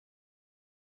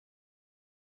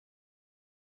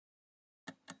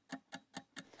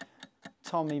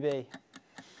Tommy B.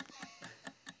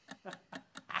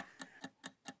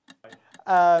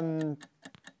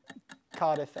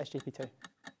 Cardiff SGP2.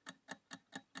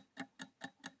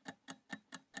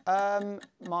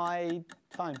 My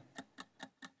phone.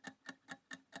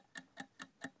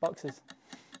 Boxes.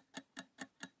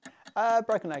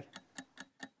 Broken leg.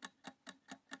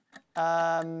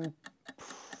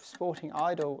 Sporting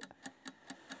idol.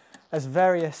 There's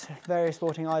various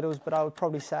sporting idols, but I would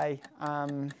probably say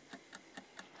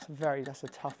that's a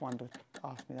tough one to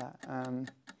ask me that.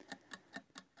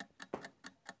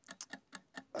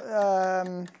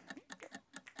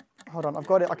 Hold on, I've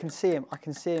got it. I can see him. I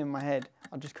can see him in my head.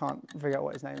 I just can't figure out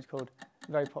what his name is called.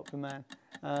 Very popular man.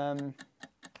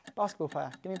 Basketball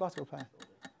player. Give me a basketball player.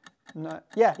 No.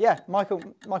 Yeah. Michael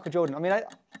Jordan. I mean,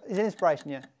 he's an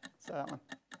inspiration. Yeah. So that one.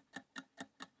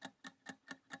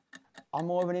 I'm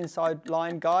more of an inside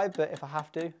line guy, but if I have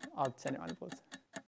to, I'd send it around the boards.